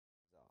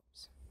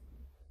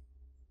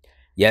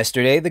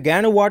Yesterday, the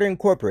Guyana Water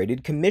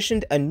Incorporated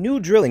commissioned a new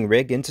drilling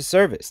rig into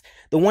service.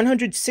 The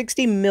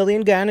 160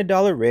 million Guyana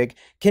dollar rig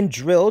can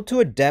drill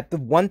to a depth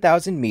of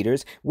 1,000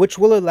 meters, which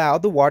will allow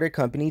the water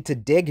company to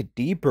dig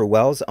deeper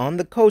wells on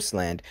the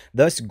coastland,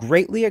 thus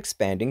greatly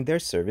expanding their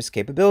service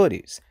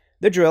capabilities.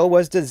 The drill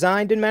was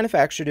designed and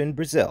manufactured in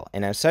Brazil,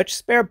 and as such,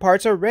 spare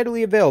parts are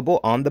readily available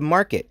on the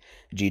market.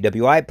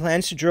 GWI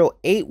plans to drill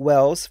 8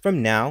 wells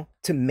from now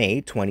to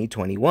May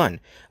 2021.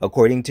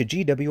 According to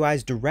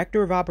GWI's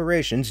Director of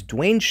Operations,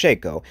 Dwayne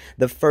Shako,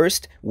 the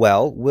first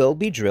well will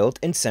be drilled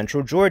in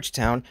central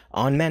Georgetown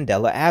on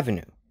Mandela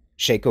Avenue.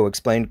 Shako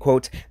explained,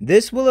 quote,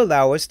 "This will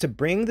allow us to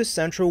bring the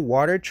central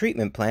water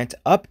treatment plant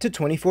up to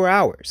 24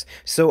 hours,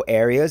 so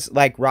areas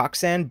like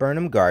Roxanne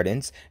Burnham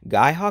Gardens,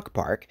 Guy Hawk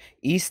Park,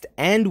 East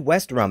and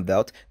West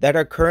Rumbelt that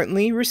are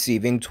currently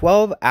receiving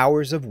 12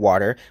 hours of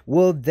water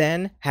will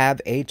then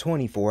have a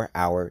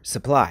 24-hour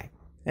supply."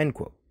 End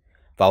quote.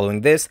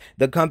 Following this,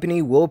 the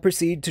company will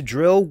proceed to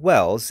drill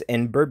wells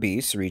in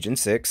Berbice, Region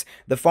 6,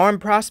 the Farm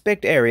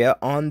Prospect area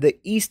on the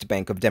east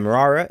bank of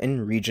Demerara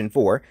in Region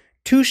 4,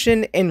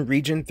 Tushin in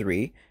Region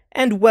 3,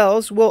 and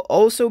wells will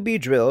also be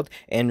drilled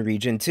in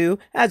Region 2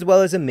 as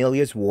well as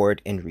Amelia's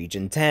Ward in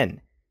Region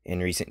 10. In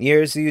recent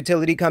years, the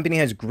utility company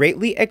has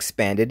greatly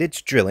expanded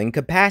its drilling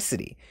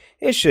capacity.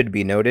 It should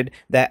be noted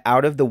that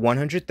out of the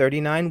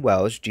 139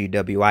 wells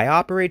GWI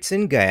operates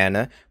in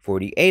Guyana,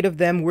 48 of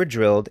them were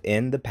drilled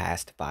in the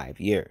past 5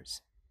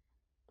 years.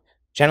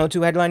 Channel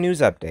 2 Headline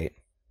News Update.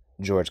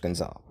 George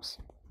Gonzalez.